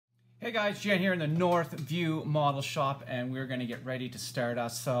Hey guys, Jan here in the Northview model shop, and we're going to get ready to start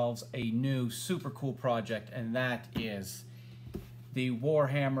ourselves a new super cool project, and that is the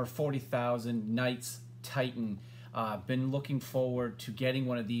Warhammer 40,000 Knights Titan. Been looking forward to getting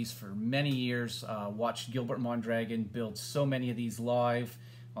one of these for many years. Watched Gilbert Mondragon build so many of these live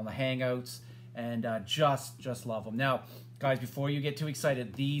on the Hangouts, and just love them. Now, guys, before you get too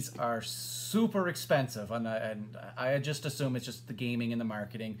excited, these are super expensive, and I just assume it's just the gaming and the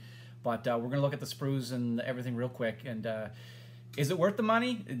marketing. But we're going to look at the sprues and everything real quick. And is it worth the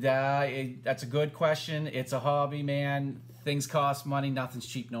money? That's a good question. It's a hobby, man. Things cost money. Nothing's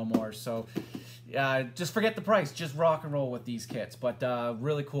cheap no more. So just forget the price. Just rock and roll with these kits. But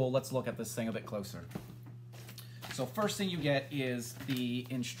really cool. Let's look at this thing a bit closer. So first thing you get is the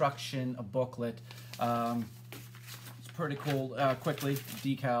instruction booklet. It's pretty cool. Quickly,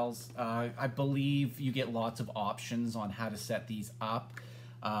 decals. I believe you get lots of options on how to set these up.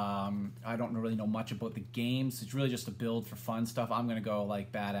 I don't really know much about the games. It's really just a build for fun stuff. I'm gonna go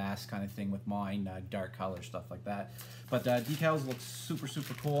like badass kind of thing with mine, dark color stuff like that. But decals look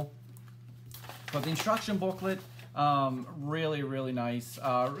super cool. But the instruction booklet, really nice.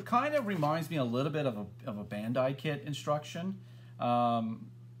 Kind of reminds me a little bit of a Bandai kit instruction.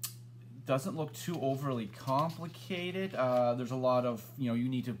 Doesn't look too overly complicated. There's a lot of, you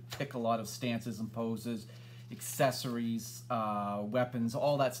need to pick a lot of stances and poses, accessories, weapons,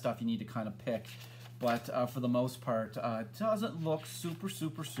 all that stuff you need to kind of pick. But for the most part, it doesn't look super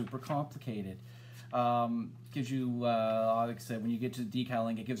complicated. Gives you, like I said, when you get to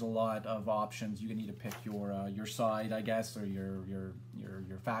decaling, it gives a lot of options. You need to pick your side, I guess, or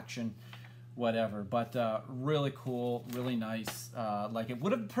your faction, whatever. But really cool, really nice. Like, it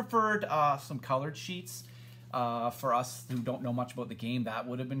would have preferred some colored sheets. For us who don't know much about the game, that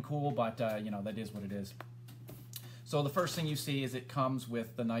would have been cool, but that is what it is. So the first thing you see is it comes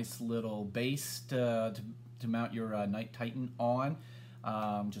with the nice little base to mount your Knight Titan on.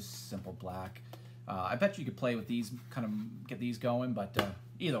 Just simple black. I bet you could play with these, kind of get these going, but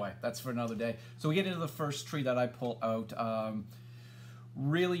either way, that's for another day. So we get into the first tree that I pull out.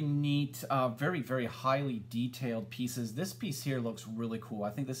 Really neat, very highly detailed pieces. This piece here looks really cool. I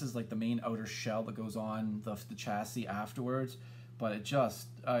think this is like the main outer shell that goes on the chassis afterwards. But it just,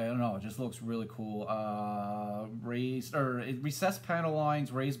 I don't know, it just looks really cool. Recessed panel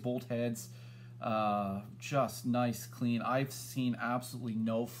lines, raised bolt heads, just nice, clean. I've seen absolutely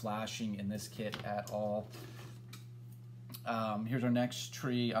no flashing in this kit at all. Here's our next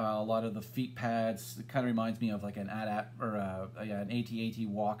tree. A lot of the feet pads. It kind of reminds me of like an AT-AT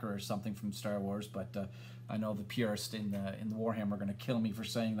Walker or something from Star Wars. But I know the purists in the Warhammer are going to kill me for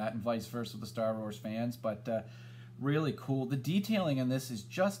saying that, and vice versa with the Star Wars fans. But really cool. The detailing in this is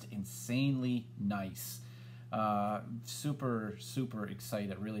just insanely nice. Super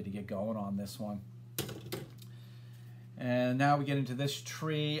excited really to get going on this one. And now we get into this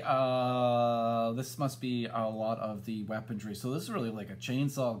tree. This must be a lot of the weaponry. So this is really like a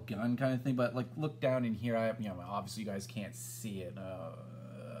chainsaw gun kind of thing. But like, look down in here. Obviously you guys can't see it.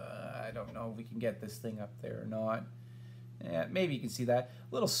 I don't know if we can get this thing up there or not. Yeah, maybe you can see that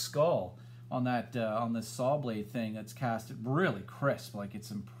little skull on that on this saw blade thing that's casted really crisp. Like,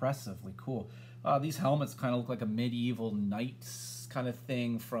 it's impressively cool. These helmets kind of look like a medieval knights kind of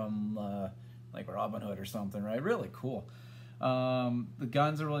thing from like Robin Hood or something, right? Really cool. The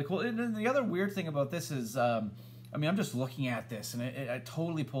guns are really cool. And the other weird thing about this is, I'm just looking at this, and it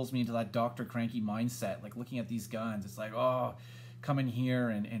totally pulls me into that Dr. Cranky mindset. Like, looking at these guns, it's like, oh, come in here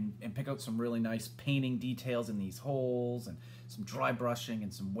and pick out some really nice painting details in these holes, and some dry brushing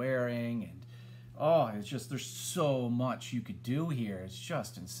and some wearing, and oh, it's just, there's so much you could do here. It's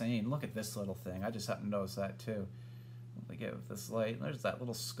just insane. Look at this little thing. I just happened to notice that too. Let me get with this light. There's that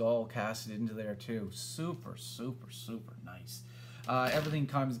little skull casted into there too. Super nice. Everything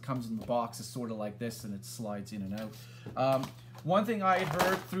comes in the box is sort of like this, and it slides in and out. One thing I had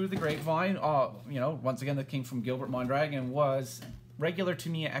heard through the grapevine, once again, that came from Gilbert Mondragon, was regular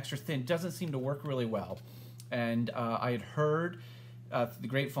Tamiya extra thin doesn't seem to work really well. And I had heard the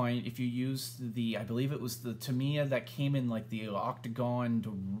grapevine, if you use I believe it was the Tamiya that came in like the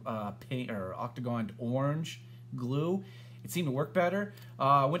octagon paint or octagon orange glue, it seemed to work better.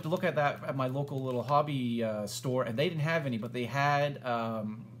 I went to look at that at my local little hobby store, and they didn't have any, but they had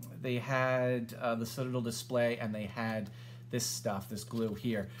the Citadel display, and they had this stuff, this glue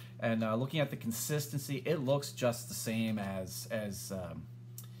here. And looking at the consistency, it looks just the same as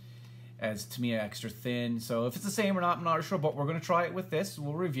Tamiya extra thin. So if it's the same or not, I'm not sure, but we're going to try it with this.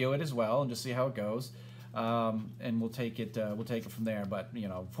 We'll review it as well and just see how it goes. And we'll take it from there. But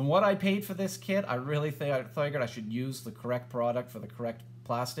from what I paid for this kit, I really think I figured I should use the correct product for the correct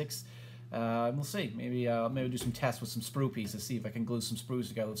plastics. We'll see. Maybe maybe do some tests with some sprue pieces, see if I can glue some sprues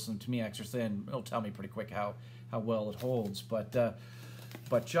together with some Tamiya extra thin. It'll tell me pretty quick how well it holds.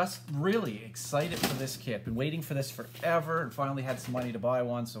 But just really excited for this kit. Been waiting for this forever, and finally had some money to buy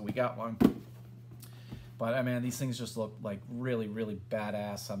one, so we got one. But I mean, these things just look like really, really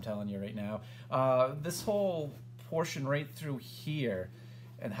badass. I'm telling you right now. This whole portion right through here,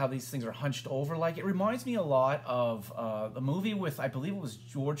 and how these things are hunched over, like, it reminds me a lot of the movie with, I believe it was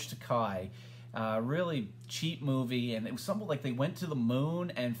George Takei, really cheap movie, and it was something like they went to the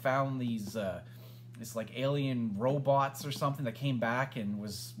moon and found these this like alien robots or something that came back and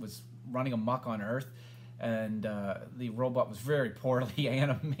was running amok on Earth, and the robot was very poorly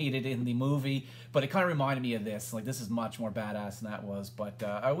animated in the movie, but it kind of reminded me of this. Like, this is much more badass than that was, but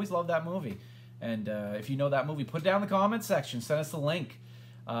I always loved that movie, and if you know that movie, put it down in the comment section, send us the link.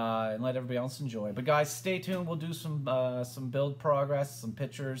 And let everybody else enjoy. But guys, stay tuned. We'll do some build progress, some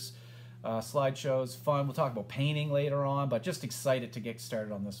pictures, slideshows, fun. We'll talk about painting later on, but just excited to get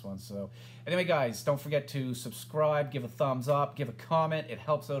started on this one. So anyway, guys, don't forget to subscribe, give a thumbs up, give a comment. It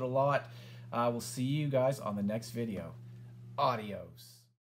helps out a lot. We'll see you guys on the next video. Adios.